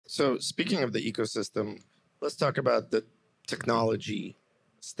So speaking of the ecosystem, let's talk about the technology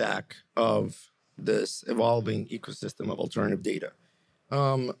stack of this evolving ecosystem of alternative data.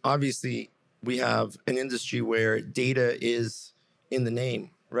 Obviously, we have an industry where data is in the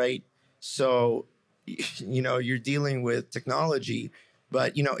name, right? So, you're dealing with technology,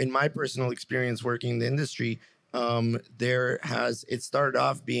 but, in my personal experience working in the industry, it started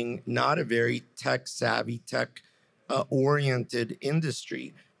off being not a very tech savvy, tech oriented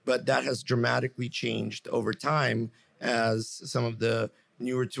industry, but that has dramatically changed over time as some of the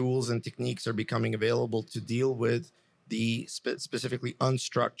newer tools and techniques are becoming available to deal with the specifically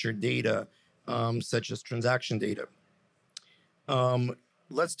unstructured data, such as transaction data.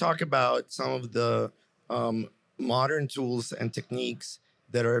 Let's talk about some of the modern tools and techniques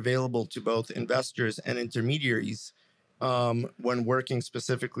that are available to both investors and intermediaries when working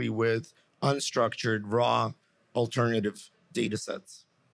specifically with unstructured, raw, alternative data sets.